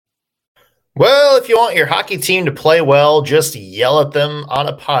Well, if you want your hockey team to play well, just yell at them on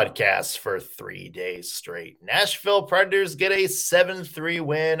a podcast for 3 days straight. Nashville Predators get a 7-3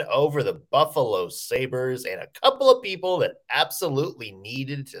 win over the Buffalo Sabres, and a couple of people that absolutely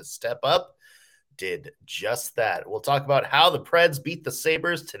needed to step up did just that. We'll talk about how the Preds beat the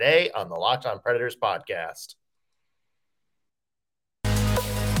Sabres today on the Locked On Predators podcast.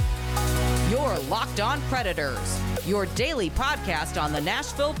 You're Locked On Predators, your daily podcast on the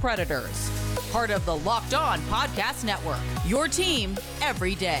Nashville Predators. Part of the Locked On Podcast Network, your team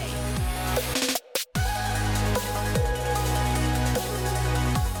every day.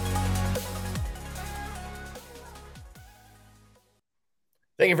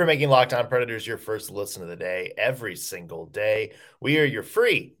 Thank you for making Locked On Predators your first listen of the day every single day. We are your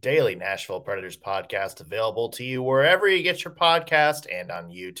free daily Nashville Predators podcast, available to you wherever you get your podcast and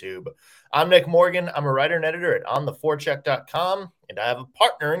on YouTube. I'm Nick Morgan. I'm a writer and editor at ontheforecheck.com, and I have a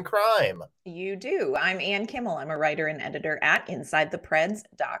partner in crime. You do. I'm Ann Kimmel. I'm a writer and editor at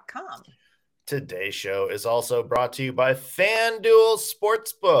InsideThePreds.com. Today's show is also brought to you by FanDuel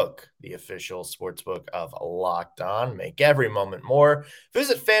Sportsbook, the official sportsbook of Locked On. Make every moment more.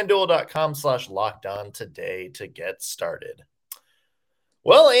 Visit FanDuel.com/LockedOn today to get started.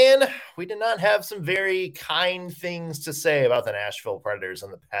 Well, Ann, we did not have some very kind things to say about the Nashville Predators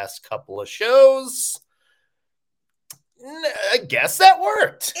in the past couple of shows. I guess that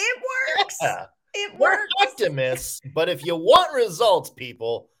worked. It works. Yeah. It We're works. optimists, but if you want results,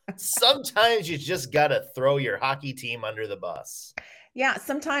 people, sometimes you just got to throw your hockey team under the bus. Yeah,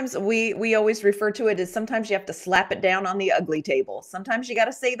 sometimes we always refer to it as sometimes you have to slap it down on the ugly table. Sometimes you got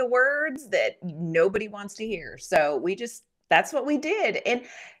to say the words that nobody wants to hear. So that's what we did. And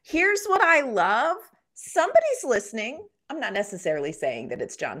here's what I love. Somebody's listening. I'm not necessarily saying that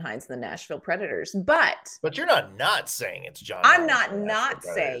it's John Hines and the Nashville Predators, but you're not saying it's John. I'm not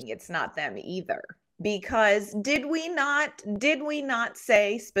saying it's not them either. Because did we not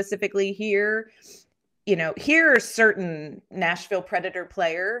say specifically here, here are certain Nashville Predator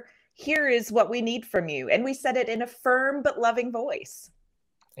player, here is what we need from you. And we said it in a firm but loving voice.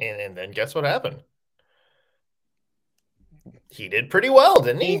 And then guess what happened? He did pretty well,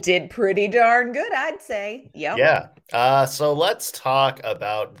 didn't he? He did pretty darn good, I'd say. Yep. Yeah. So let's talk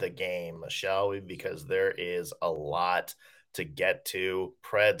about the game, shall we? Because there is a lot to get to.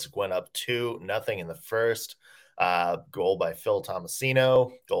 Preds went up 2-0 in the first. Goal by Phil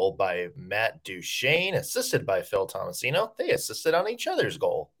Tomasino, goal by Matt Duchene, assisted by Phil Tomasino. They assisted on each other's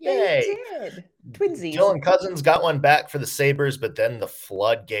goal. Yay! They did. Twinsies. Dylan Cousins got one back for the Sabres, but then the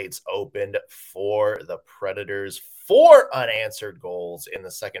floodgates opened for the Predators. 4 unanswered goals in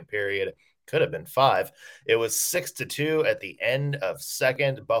the second period. Could have been 5. It was 6-2 at the end of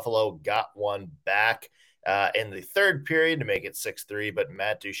second. Buffalo got one back in the third period to make it 6-3, but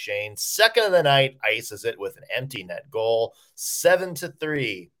Matt Duchene, second of the night, ices it with an empty net goal.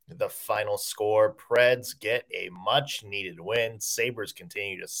 7-3, the final score. Preds get a much-needed win. Sabres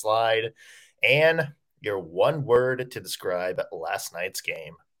continue to slide. And your one word to describe last night's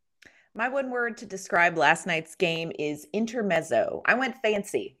game. My one word to describe last night's game is intermezzo. I went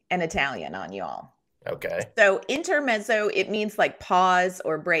fancy and Italian on y'all. Okay. So intermezzo, it means like pause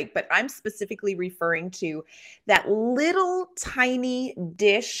or break, but I'm specifically referring to that little tiny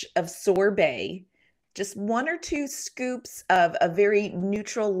dish of sorbet, just 1 or 2 scoops of a very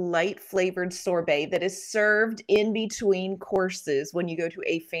neutral, light flavored sorbet that is served in between courses when you go to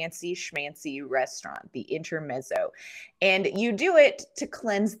a fancy schmancy restaurant, the intermezzo. And you do it to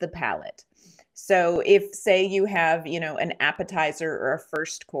cleanse the palate. So if, say, you have, an appetizer or a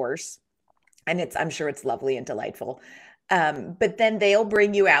first course, and I'm sure it's lovely and delightful. But then they'll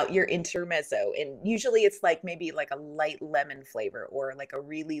bring you out your intermezzo. And usually it's maybe a light lemon flavor or like a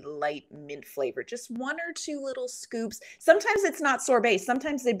really light mint flavor, just 1 or 2 little scoops. Sometimes it's not sorbet.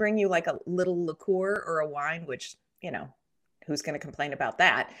 Sometimes they bring you a little liqueur or a wine, which, who's going to complain about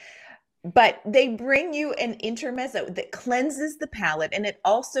that? But they bring you an intermezzo that cleanses the palate, and it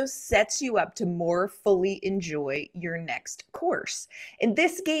also sets you up to more fully enjoy your next course. And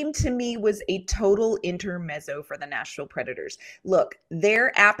this game, to me, was a total intermezzo for the Nashville Predators. Look,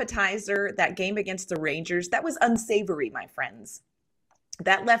 their appetizer, that game against the Rangers, that was unsavory, my friends.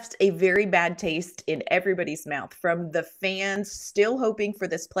 That left a very bad taste in everybody's mouth, from the fans still hoping for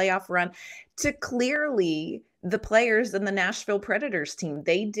this playoff run to clearly the players in the Nashville Predators team.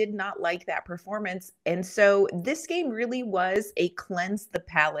 They did not like that performance. And so this game really was a cleanse the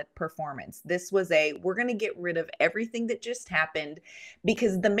palate performance. This was we're going to get rid of everything that just happened,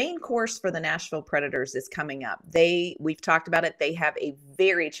 because the main course for the Nashville Predators is coming up. We've talked about it. They have a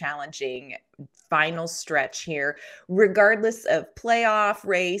very challenging final stretch here, regardless of playoff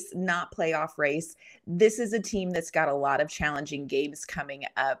race, not playoff race. This is a team that's got a lot of challenging games coming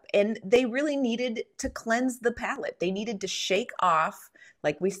up, and they really needed to cleanse the palate. They needed to shake off,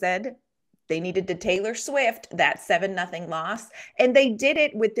 like we said, they needed to Taylor Swift that 7-0 loss, and they did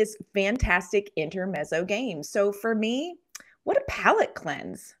it with this fantastic intermezzo game. So for me, what a palate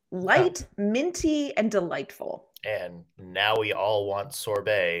cleanse. Light, minty, and delightful. And now we all want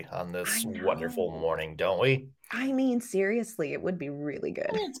sorbet on this wonderful morning, don't we? I mean, seriously, it would be really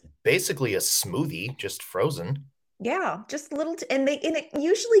good. It's basically a smoothie, just frozen. Yeah, just little, and it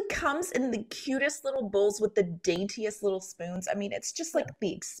usually comes in the cutest little bowls with the daintiest little spoons. I mean, it's just like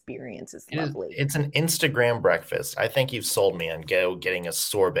the experience is lovely. It's an Instagram breakfast. I think you've sold me on getting a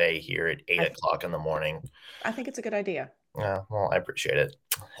sorbet here at 8 o'clock in the morning. I think it's a good idea. Yeah, well, I appreciate it.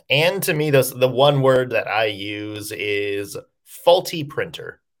 And to me, the one word that I use is faulty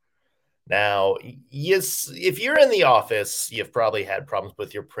printer. Now, yes, if you're in the office, you've probably had problems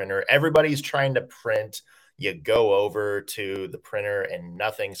with your printer. Everybody's trying to print. You go over to the printer and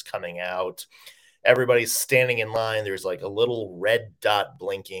nothing's coming out. Everybody's standing in line. There's like a little red dot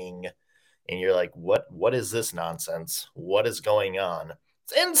blinking. And you're like, what is this nonsense? What is going on?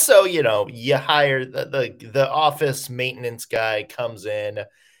 And so, you hire the office maintenance guy, comes in,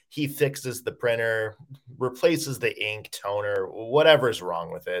 he fixes the printer, replaces the ink, toner, whatever's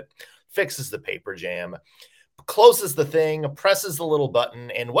wrong with it, fixes the paper jam, closes the thing, presses the little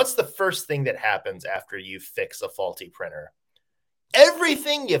button. And what's the first thing that happens after you fix a faulty printer?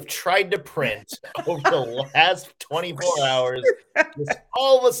 Everything you've tried to print over the last 24 hours just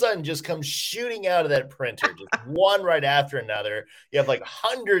all of a sudden just comes shooting out of that printer, just one right after another. You have like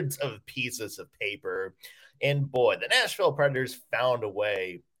hundreds of pieces of paper. And boy, the Nashville Predators found a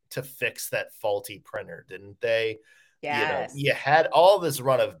way to fix that faulty printer, didn't they? Yes. You had all this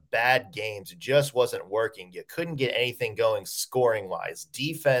run of bad games. It just wasn't working. You couldn't get anything going scoring wise.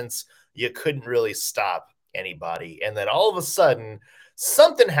 Defense, you couldn't really stop anybody. And then all of a sudden,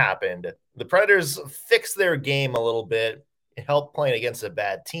 something happened. The Predators fixed their game a little bit. It helped playing against a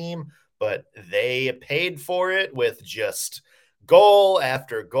bad team, but they paid for it with just goal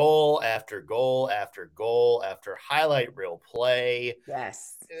after goal after goal after goal after highlight reel play.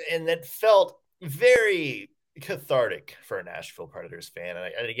 Yes. And it felt very cathartic for a Nashville Predators fan.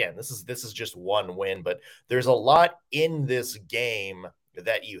 And again, this is just one win, but there's a lot in this game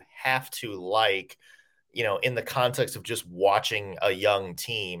that you have to like, in the context of just watching a young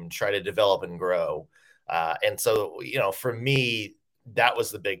team try to develop and grow. And so, for me, that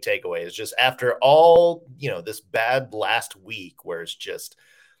was the big takeaway, is just after all, this bad last week where it's just,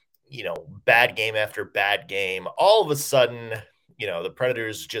 bad game after bad game, all of a sudden, the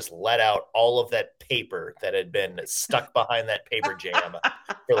Predators just let out all of that paper that had been stuck behind that paper jam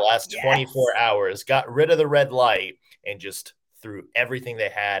for the last 24 hours, got rid of the red light, and just threw everything they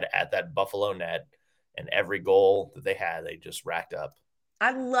had at that Buffalo net. And every goal that they had, they just racked up.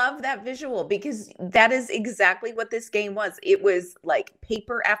 I love that visual because that is exactly what this game was. It was like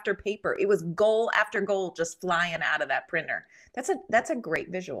paper after paper. It was goal after goal just flying out of that printer. That's a great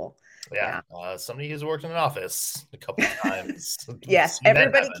visual. Yeah. Somebody who's worked in an office a couple of times. Yes,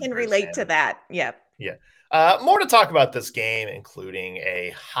 everybody can relate to that. Yep. Yeah. More to talk about this game, including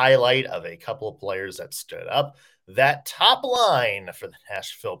a highlight of a couple of players that stood up. That top line for the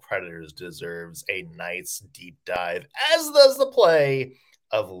Nashville Predators deserves a nice deep dive, as does the play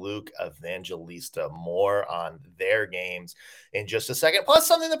of Luke Evangelista. More on their games in just a second, plus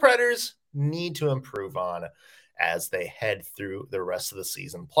something the Predators need to improve on as they head through the rest of the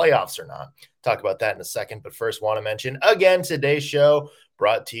season, playoffs or not. Talk about that in a second, but first want to mention, again, today's show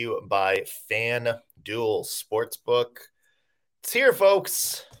brought to you by FanDuel Sportsbook. It's here,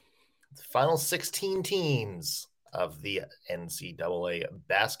 folks. The final 16 teams of the NCAA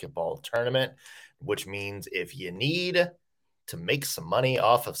basketball tournament, which means if you need to make some money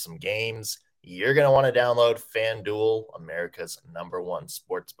off of some games, you're going to want to download FanDuel, America's #1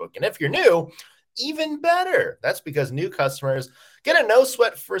 sportsbook. And if you're new, even better. That's because new customers get a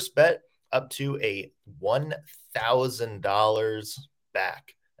no-sweat first bet up to a $1,000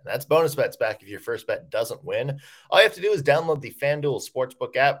 back. And that's bonus bets back if your first bet doesn't win. All you have to do is download the FanDuel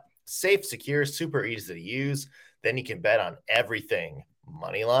Sportsbook app. Safe, secure, super easy to use. Then you can bet on everything.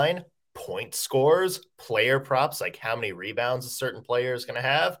 Money line, point scores, player props, like how many rebounds a certain player is going to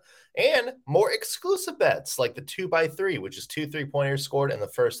have, and more exclusive bets like the 2x3, which is 2 3-pointers scored in the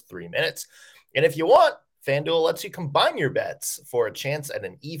first 3 minutes. And if you want, FanDuel lets you combine your bets for a chance at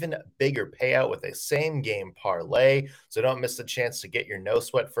an even bigger payout with a same-game parlay. So don't miss the chance to get your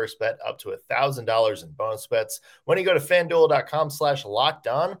no-sweat first bet up to $1,000 in bonus bets when you go to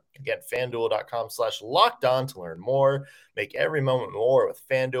FanDuel.com/lockedon. Again, FanDuel.com/lockedon to learn more. Make every moment more with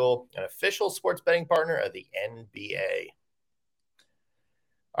FanDuel, an official sports betting partner of the NBA.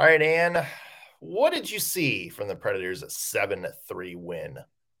 All right, Ann, what did you see from the Predators' 7-3 win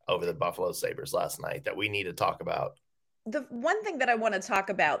over the Buffalo Sabres last night that we need to talk about? The one thing that I want to talk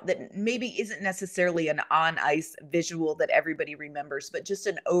about that maybe isn't necessarily an on ice visual that everybody remembers, but just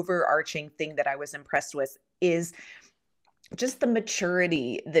an overarching thing that I was impressed with is just the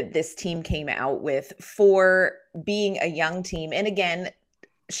maturity that this team came out with for being a young team. And again,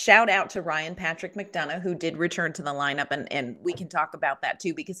 shout out to Ryan Patrick McDonough, who did return to the lineup. And we can talk about that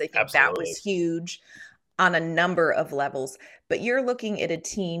too, because I think that was huge on a number of levels. But you're looking at a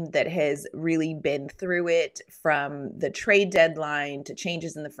team that has really been through it, from the trade deadline to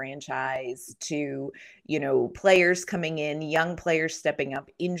changes in the franchise to, players coming in, young players stepping up,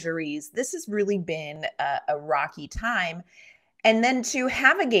 injuries. This has really been a rocky time. And then to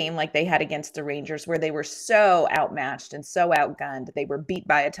have a game like they had against the Rangers, where they were so outmatched and so outgunned, they were beat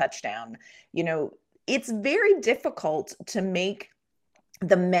by a touchdown. It's very difficult to make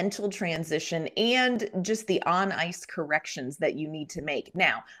the mental transition and just the on ice corrections that you need to make.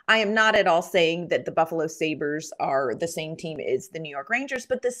 Now, I am not at all saying that the Buffalo Sabres are the same team as the New York Rangers,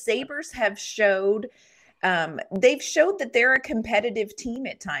 but the Sabres have they've showed that they're a competitive team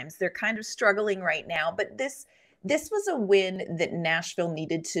at times. They're kind of struggling right now, but this was a win that Nashville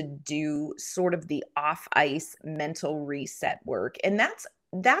needed to do sort of the off ice mental reset work. And that's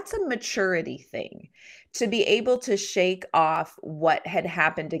a maturity thing, to be able to shake off what had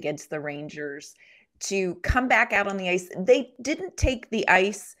happened against the Rangers, to come back out on the ice. They didn't take the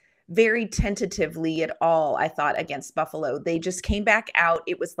ice very tentatively at all, I thought, against Buffalo. They just came back out.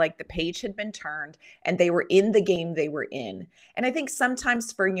 It was like the page had been turned and they were in the game they were in. And I think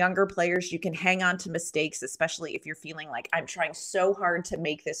sometimes for younger players, you can hang on to mistakes, especially if you're feeling like, I'm trying so hard to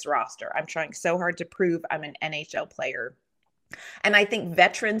make this roster. I'm trying so hard to prove I'm an NHL player. And I think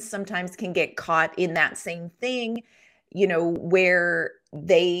veterans sometimes can get caught in that same thing, where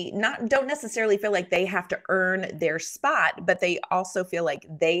they don't necessarily feel like they have to earn their spot, but they also feel like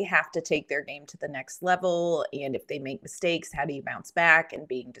they have to take their game to the next level. And if they make mistakes, how do you bounce back, and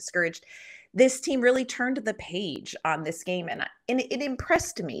being discouraged? This team really turned the page on this game, and it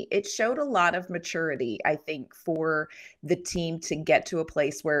impressed me. It showed a lot of maturity, I think, for the team to get to a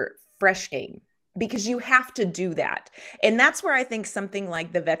place where fresh game, because you have to do that. And that's where I think something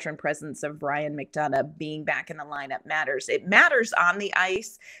like the veteran presence of Ryan McDonough being back in the lineup matters. It matters on the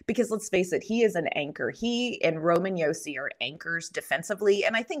ice because, let's face it, he is an anchor. He and Roman Josi are anchors defensively.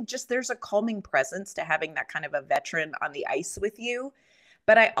 And I think just there's a calming presence to having that kind of a veteran on the ice with you.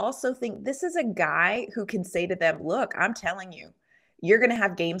 But I also think this is a guy who can say to them, look, I'm telling you, you're going to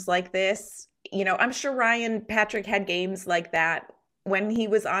have games like this. I'm sure Ryan Patrick had games like that when he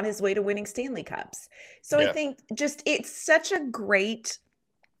was on his way to winning Stanley Cups. So yeah. I think just it's such a great,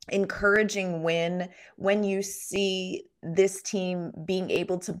 encouraging win when you see this team being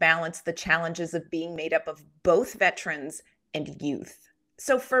able to balance the challenges of being made up of both veterans and youth.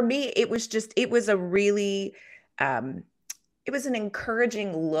 So for me, it was a really, it was an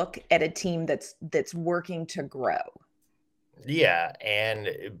encouraging look at a team that's working to grow. Yeah, and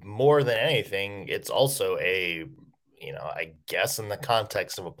more than anything, it's also I guess in the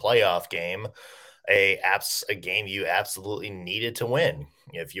context of a playoff game, a game you absolutely needed to win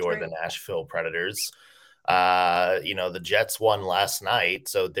if you're the Nashville Predators. The Jets won last night,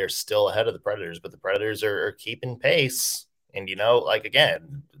 so they're still ahead of the Predators, but the Predators are keeping pace. And,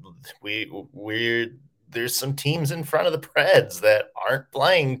 again, there's some teams in front of the Preds that aren't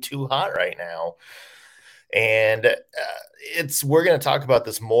playing too hot right now. And we're going to talk about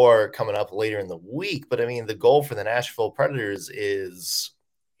this more coming up later in the week. But I mean, the goal for the Nashville Predators is,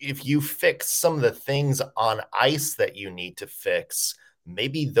 if you fix some of the things on ice that you need to fix,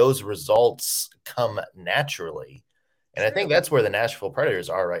 maybe those results come naturally. And I think that's where the Nashville Predators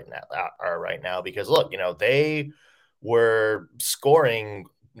are right now, because look, they were scoring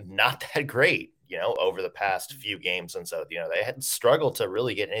not that great, over the past few games. And so, they had struggled to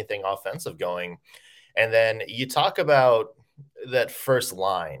really get anything offensive going. And then you talk about that first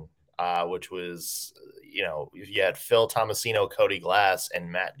line, which was, you had Phil Tomasino, Cody Glass,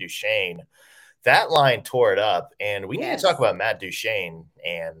 and Matt Duchene. That line tore it up. And we need to talk about Matt Duchene,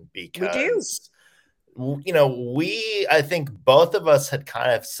 and because I think both of us had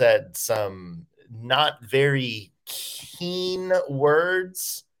kind of said some not very keen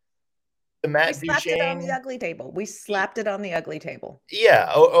words the We Matt slapped it on the Duchene. ugly table. We slapped it on the ugly table.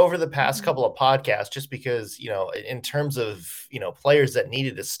 Yeah, over the past Mhm. couple of podcasts, just because, in terms of, players that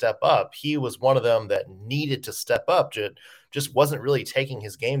needed to step up, he was one of them that needed to step up, just wasn't really taking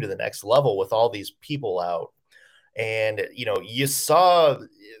his game to the next level with all these people out. And, you saw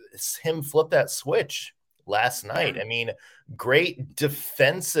him flip that switch last night. Yeah. I mean, great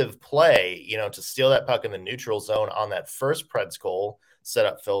defensive play, to steal that puck in the neutral zone on that first Preds goal, set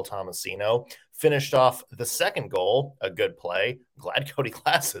up Phil Tomasino. Finished off the second goal, a good play. Glad Cody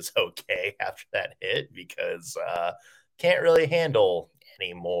Glass is okay after that hit because can't really handle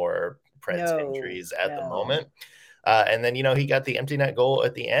any more Preds No, injuries at the no. moment. And then, he got the empty net goal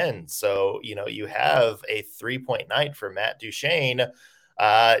at the end. So, you have a 3-point night for Matt Duchene.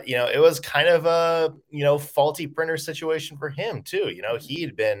 It was kind of a, faulty printer situation for him, too. He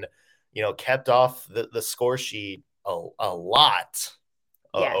had been, kept off the score sheet a lot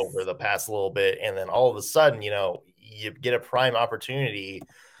over Yes. the past little bit. And then all of a sudden, you get a prime opportunity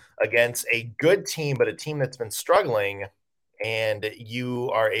against a good team, but a team that's been struggling, and you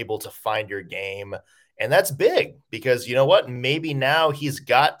are able to find your game. And that's big because you know what? Maybe now he's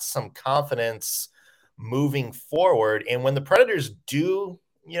got some confidence moving forward. And when the Predators do,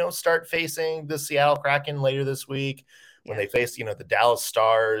 start facing the Seattle Kraken later this week, when Yeah. they face, the Dallas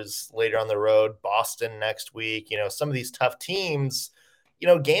Stars later on the road, Boston next week, some of these tough teams,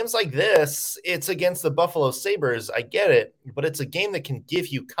 games like this, it's against the Buffalo Sabres. I get it, but it's a game that can give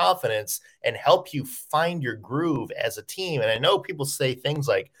you confidence and help you find your groove as a team. And I know people say things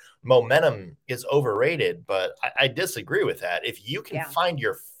like momentum is overrated, but I disagree with that. If you can Yeah. find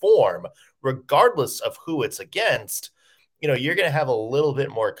your form, regardless of who it's against, you're going to have a little bit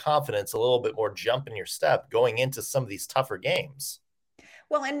more confidence, a little bit more jump in your step going into some of these tougher games.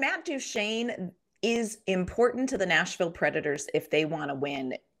 Well, and Matt Duchene is important to the Nashville Predators if they want to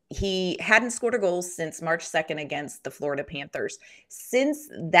win. He hadn't scored a goal since March 2nd against the Florida Panthers. Since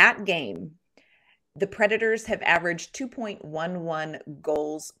that game, the Predators have averaged 2.11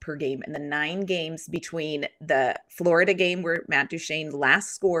 goals per game in the 9 games between the Florida game where Matt Duchene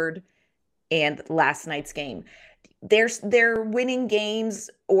last scored and last night's game. They're winning games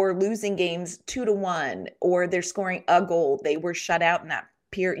or losing games 2-1, or they're scoring a goal. They were shut out in that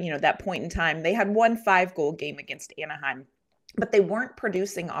period, that point in time. They had one 5-goal game against Anaheim, but they weren't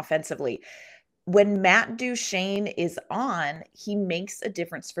producing offensively. When Matt Duchene is on, he makes a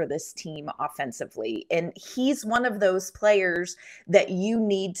difference for this team offensively. And he's one of those players that you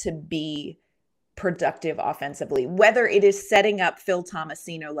need to be productive offensively, whether it is setting up Phil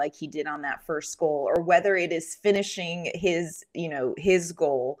Tomasino like he did on that first goal, or whether it is finishing his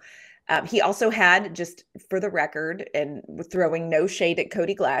goal. He also had, just for the record, and throwing no shade at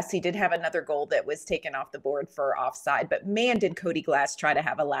Cody Glass, he did have another goal that was taken off the board for offside. But man, did Cody Glass try to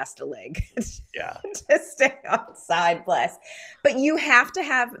have a last leg Yeah. to stay offside, bless. But you have to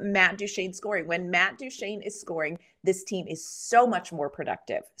have Matt Duchene scoring. When Matt Duchene is scoring, this team is so much more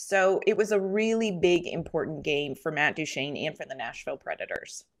productive. So it was a really big, important game for Matt Duchene and for the Nashville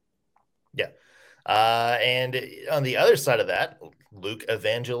Predators. Yeah. And on the other side of that, Luke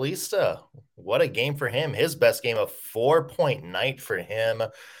Evangelista, what a game for him. His best game, a 4-point night for him.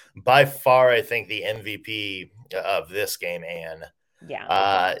 By far, I think the MVP of this game, Anne.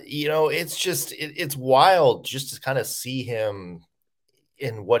 Yeah. It's wild just to kind of see him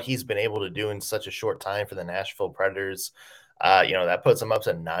in what he's been able to do in such a short time for the Nashville Predators. That puts him up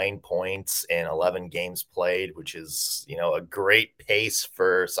to 9 points in 11 games played, which is, a great pace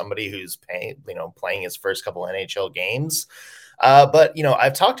for somebody who's playing his first couple NHL games. But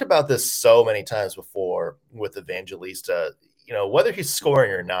I've talked about this so many times before with Evangelista, whether he's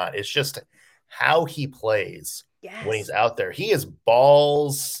scoring or not, it's just how he plays when he's Yes. out there. He is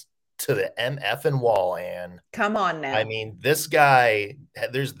balls to the MF and wall, Ann. Come on I now. mean, this guy,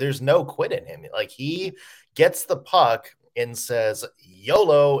 there's no quit in him. Like, he gets the puck and says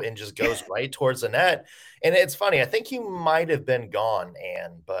YOLO and just goes right towards the net. And it's funny, I think he might have been gone,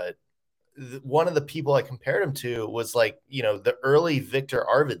 Anne, but one of the people I compared him to was like, the early Victor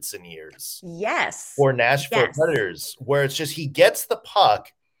Arvidsson years Yes. for Nashville Yes. Predators, where it's just he gets the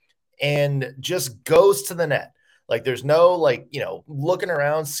puck and just goes to the net. Like, there's no, looking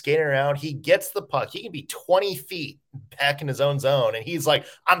around, skating around. He gets the puck. He can be 20 feet back in his own zone, and he's like,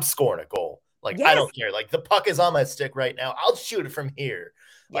 I'm scoring a goal. Like, I Yes. don't care. Like, the puck is on my stick right now. I'll shoot it from here.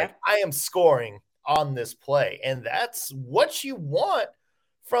 Yeah. Like, I am scoring on this play. And that's what you want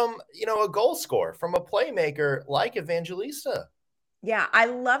from, a goal scorer, from a playmaker like Evangelista. Yeah, I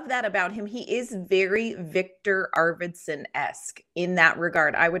love that about him. He is very Victor Arvidsson-esque in that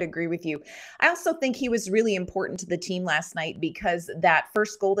regard. I would agree with you. I also think he was really important to the team last night because that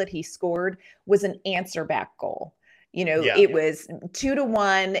first goal that he scored was an answer back goal. Yeah. It was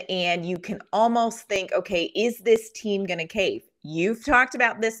 2-1, and you can almost think, okay, is this team going to cave? You've talked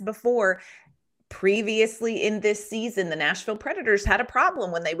about this before. Previously in this season, the Nashville Predators had a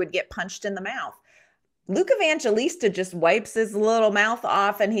problem when they would get punched in the mouth. Luke Evangelista just wipes his little mouth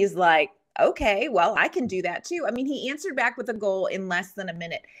off and he's like, okay, well, I can do that too. I mean, he answered back with a goal in less than a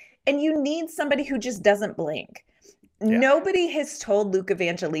minute. And you need somebody who just doesn't blink. Yeah. Nobody has told Luke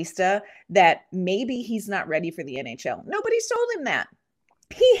Evangelista that maybe he's not ready for the NHL. Nobody's told him that.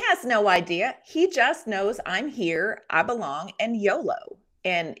 He has no idea. He just knows I'm here, I belong, and YOLO.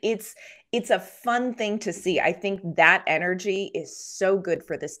 And it's a fun thing to see. I think that energy is so good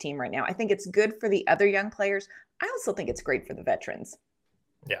for this team right now. I think it's good for the other young players. I also think it's great for the veterans.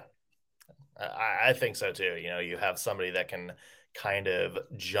 Yeah. I think so too. You have somebody that can kind of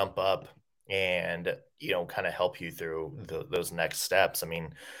jump up and, kind of help you through those next steps. I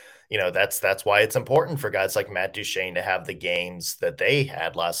mean, that's why it's important for guys like Matt Duchene to have the games that they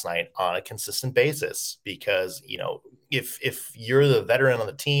had last night on a consistent basis. Because, if you're the veteran on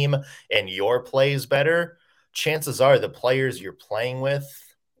the team and your play is better, chances are the players you're playing with,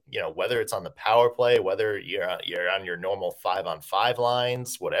 whether it's on the power play, whether you're on your normal 5-on-5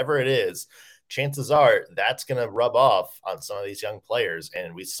 lines, whatever it is, chances are that's going to rub off on some of these young players.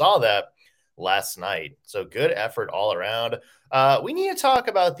 And we saw that last night. So good effort all around. We need to talk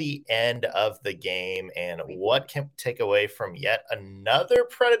about the end of the game and what can take away from yet another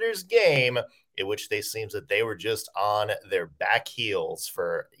Predators game in which they seems that they were just on their back heels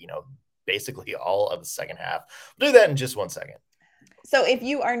for, basically all of the second half. We'll do that in just 1 second. So if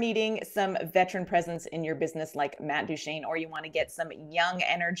you are needing some veteran presence in your business like Matt Duchene, or you want to get some young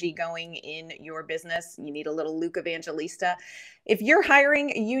energy going in your business, you need a little Luke Evangelista. If you're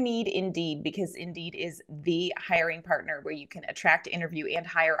hiring, you need Indeed, because Indeed is the hiring partner where you can attract, interview, and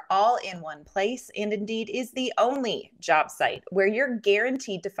hire all in one place. And Indeed is the only job site where you're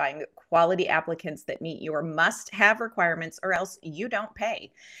guaranteed to find quality applicants that meet your must-have requirements, or else you don't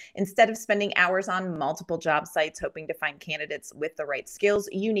pay. Instead of spending hours on multiple job sites hoping to find candidates with the right skills,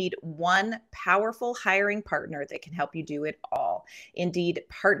 you need one powerful hiring partner that can help you do it all. Indeed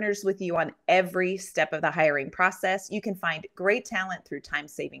partners with you on every step of the hiring process. You can find great talent through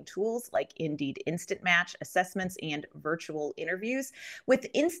time-saving tools like Indeed Instant Match assessments and virtual interviews. With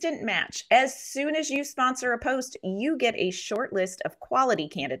Instant Match, as soon as you sponsor a post, you get a short list of quality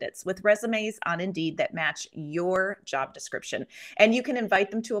candidates with resumes on Indeed that match your job description, and you can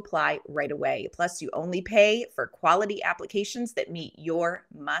invite them to apply right away. Plus, you only pay for quality applications that meet your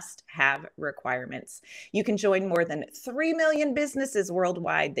must-have requirements. You can join more than 3 million businesses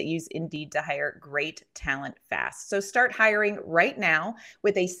worldwide that use Indeed to hire great talent fast. So start hiring right now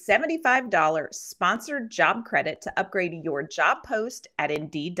with a $75 sponsored job credit to upgrade your job post at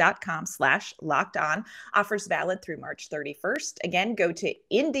Indeed.com/locked-on. Offers valid through March 31st. Again, go to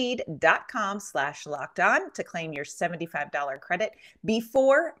Indeed.com/locked-on to claim your $75 credit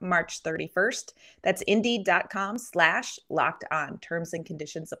before March 31st. That's Indeed.com/locked-on. Terms and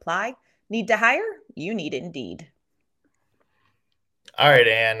conditions apply. Need to hire? You need Indeed. All right,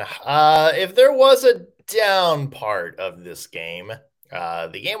 Ann. If there was a down part of this game,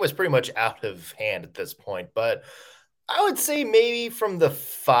 the game was pretty much out of hand at this point, but I would say maybe from the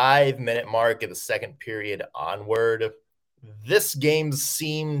 5-minute mark of the second period onward, this game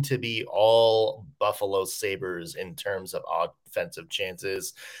seemed to be all Buffalo Sabres in terms of offensive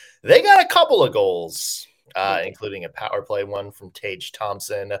chances. They got a couple of goals, including a power play one from Tage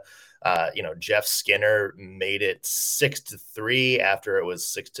Thompson. Jeff Skinner made it 6-3 after it was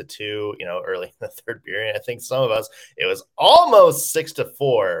 6-2, early in the third period. I think some of us, it was almost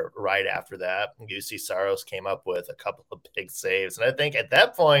 6-4 right after that. UC Saros came up with a couple of big saves. And I think at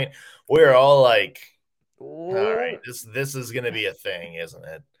that point, we were all like, all right, this is going to be a thing, isn't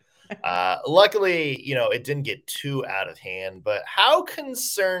it? Luckily, it didn't get too out of hand, but how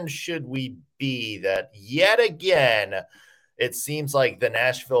concerned should we be that yet again, it seems like the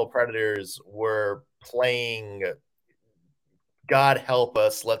Nashville Predators were playing God help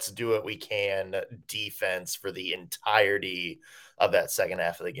us, let's do what we can defense for the entirety of that second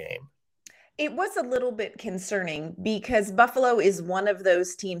half of the game? It was a little bit concerning because Buffalo is one of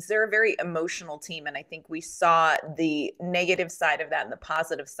those teams. They're a very emotional team. And I think we saw the negative side of that and the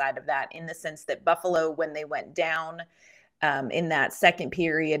positive side of that, in the sense that Buffalo, when they went down in that second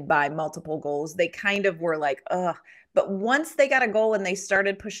period by multiple goals, they kind of were like, ugh. But once they got a goal and they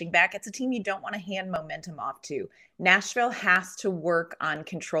started pushing back, it's a team you don't want to hand momentum off to. Nashville has to work on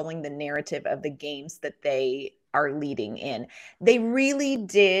controlling the narrative of the games that they are leading in. They really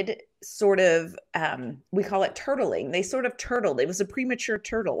did sort of, we call it turtling. They sort of turtled. It was a premature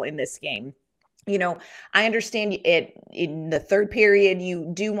turtle in this game. I understand it in the third period,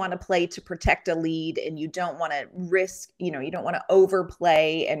 you do want to play to protect a lead and you don't want to risk, you don't want to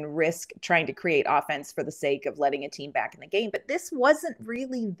overplay and risk trying to create offense for the sake of letting a team back in the game. But this wasn't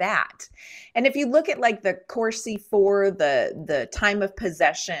really that. And if you look at like the Corsi for the time of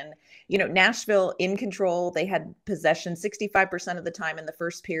possession, Nashville in control, they had possession 65% of the time in the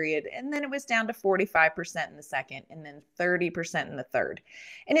first period, and then it was down to 45% in the second, and then 30% in the third.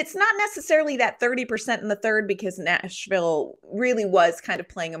 And it's not necessarily that 30% in the third because Nashville really was kind of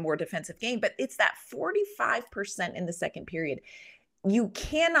playing a more defensive game, but it's that 45% in the second period. You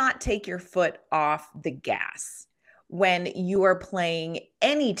cannot take your foot off the gas when you are playing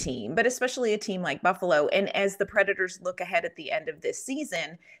any team, but especially a team like Buffalo. And as the Predators look ahead at the end of this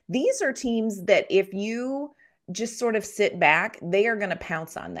season, these are teams that if you just sort of sit back, they are going to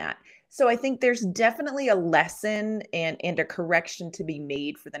pounce on that. So I think there's definitely a lesson and a correction to be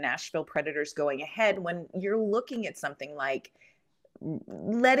made for the Nashville Predators going ahead when you're looking at something like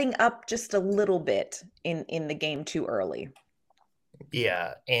letting up just a little bit in the game too early.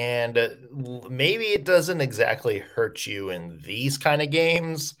 Yeah, and maybe it doesn't exactly hurt you in these kind of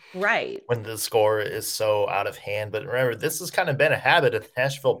games Right. when the score is so out of hand. But remember, this has kind of been a habit of the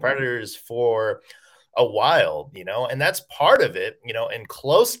Nashville Predators for a while, and that's part of it. In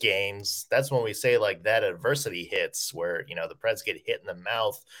close games, that's when we say like that adversity hits where, the Preds get hit in the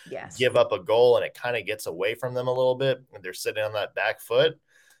mouth, Yes. give up a goal, and it kind of gets away from them a little bit. And they're sitting on that back foot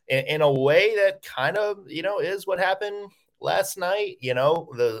in a way that kind of, is what happened last night.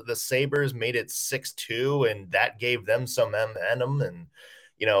 The Sabres made it 6-2, and that gave them some momentum. And,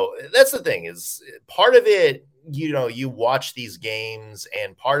 that's the thing is part of it, you watch these games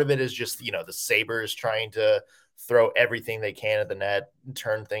and part of it is just, the Sabres trying to throw everything they can at the net and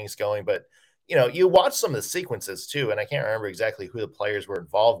turn things going. But, you watch some of the sequences too. And I can't remember exactly who the players were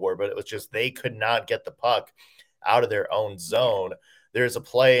involved were, but it was just, they could not get the puck out of their own zone. Yeah. There's a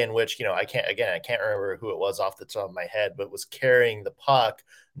play in which, I can't remember who it was off the top of my head, but was carrying the puck,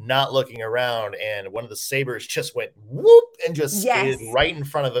 not looking around. And one of the Sabres just went whoop and just skated right in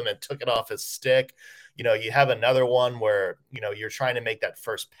front of him and took it off his stick. You have another one where, you're trying to make that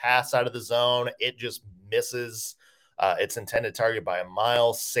first pass out of the zone. It just misses its intended target by a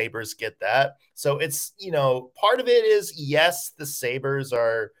mile. Sabres get that. So it's, part of it is, yes, the Sabres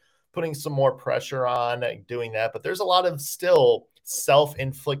are putting some more pressure on doing that, but there's a lot of still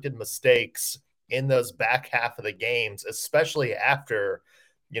self-inflicted mistakes in those back half of the games, especially after,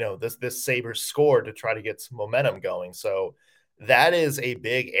 this Sabres score to try to get some momentum going. So that is a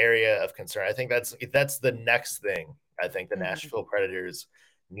big area of concern. I think that's the next thing I think the Nashville Predators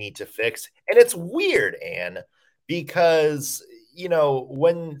need to fix. And it's weird, Anne, because,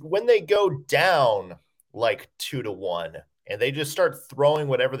 when they go down like 2-1 and they just start throwing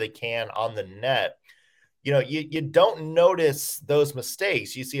whatever they can on the net, you don't notice those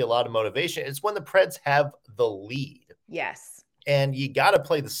mistakes. You see a lot of motivation. It's when the Preds have the lead. Yes. And you got to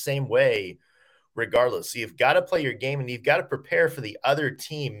play the same way regardless. So you've got to play your game and you've got to prepare for the other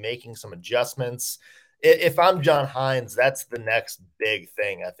team making some adjustments. If I'm John Hines, that's the next big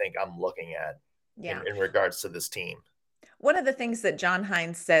thing I think I'm looking at in regards to this team. One of the things that John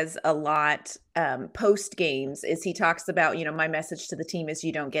Hines says a lot post games is he talks about, my message to the team is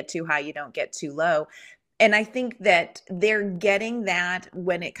you don't get too high, you don't get too low. And I think that they're getting that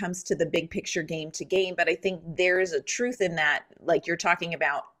when it comes to the big picture game to game. But I think there is a truth in that, like you're talking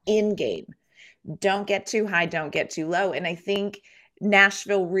about in game. Don't get too high, don't get too low. And I think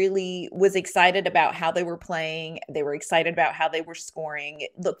Nashville really was excited about how they were playing. They were excited about how they were scoring.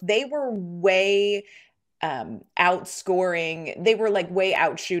 Look, they were way outscoring. They were like way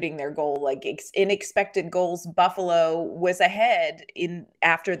out shooting their goal, like in expected goals. Buffalo was ahead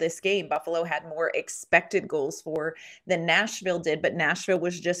after this game. Buffalo had more expected goals for than Nashville did, but Nashville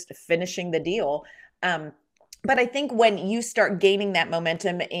was just finishing the deal. But I think when you start gaining that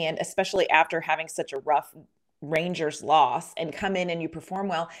momentum, and especially after having such a rough Rangers loss and come in and you perform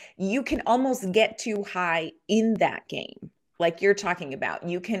well, you can almost get too high in that game. Like you're talking about,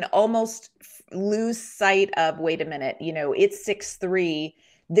 you can almost lose sight of, wait a minute, it's 6-3.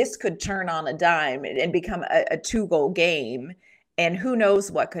 This could turn on a dime and become a 2-goal game. And who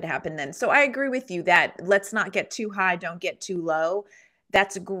knows what could happen then. So I agree with you that let's not get too high, don't get too low.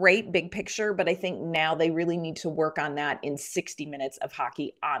 That's a great big picture, but I think now they really need to work on that in 60 minutes of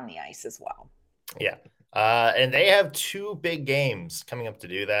hockey on the ice as well. Yeah. And they have two big games coming up to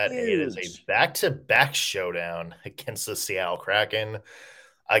do that. It is a Huge. back-to-back showdown against the Seattle Kraken.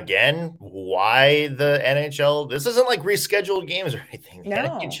 Again, why the NHL? This isn't like rescheduled games or anything. The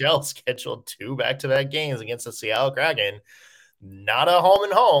No. NHL scheduled two back-to-back games against the Seattle Kraken. Not a home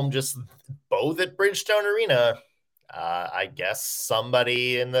and home, just both at Bridgestone Arena. I guess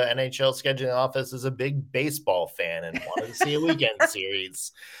somebody in the NHL scheduling office is a big baseball fan and wanted to see a weekend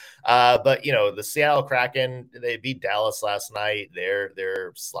series. But the Seattle Kraken, they beat Dallas last night.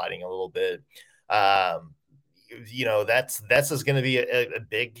 They're sliding a little bit. That's is going to be a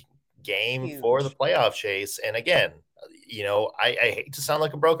big game Huge. for the playoff chase. And again, I hate to sound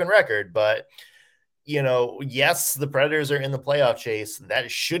like a broken record, but yes, the Predators are in the playoff chase. That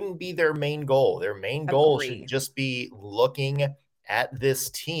shouldn't be their main goal. Their main goal should just be looking at this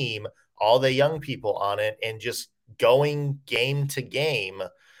team, all the young people on it, and just going game to game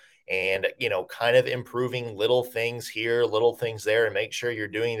and, kind of improving little things here, little things there, and make sure you're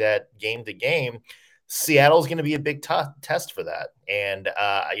doing that game to game. Seattle's going to be a big test for that. And,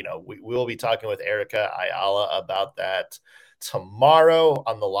 we will be talking with Erica Ayala about that tomorrow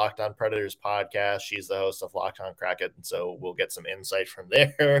on the Locked On Predators podcast. She's the host of Locked On Kraken, so we'll get some insight from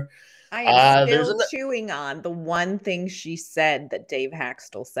there. I am still chewing on the one thing she said that Dave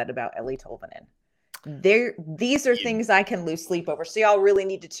Haxtell said about Ellie Tolvanen. These are things I can lose sleep over. So y'all really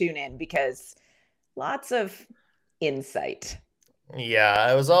need to tune in because lots of insight. Yeah,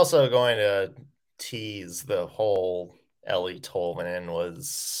 I was also going to tease the whole Ellie Tolvanen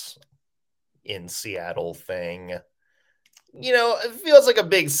was in Seattle thing. It feels like a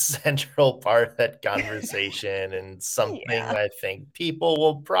big central part of that conversation and something I think people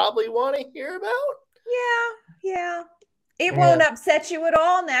will probably want to hear about. Yeah. It won't upset you at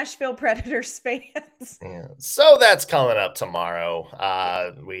all, Nashville Predators fans. Yeah. So that's coming up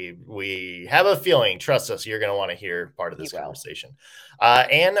tomorrow. We have a feeling, trust us, you're going to want to hear part of this conversation.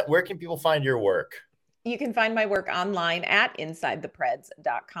 Anne, where can people find your work? You can find my work online at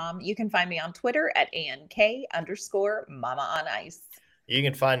InsideThePreds.com. You can find me on Twitter at ANK_Mama on Ice. You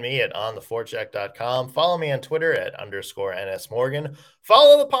can find me at ontheforecheck.com. Follow me on Twitter at _NSMorgan.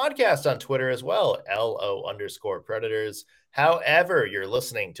 Follow the podcast on Twitter as well, LO_Predators. However you're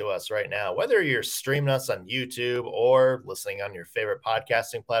listening to us right now, whether you're streaming us on YouTube or listening on your favorite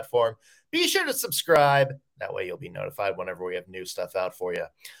podcasting platform, be sure to subscribe. That way you'll be notified whenever we have new stuff out for you.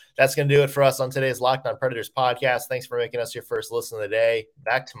 That's going to do it for us on today's Locked On Predators podcast. Thanks for making us your first listen of the day.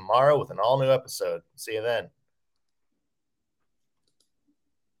 Back tomorrow with an all-new episode. See you then.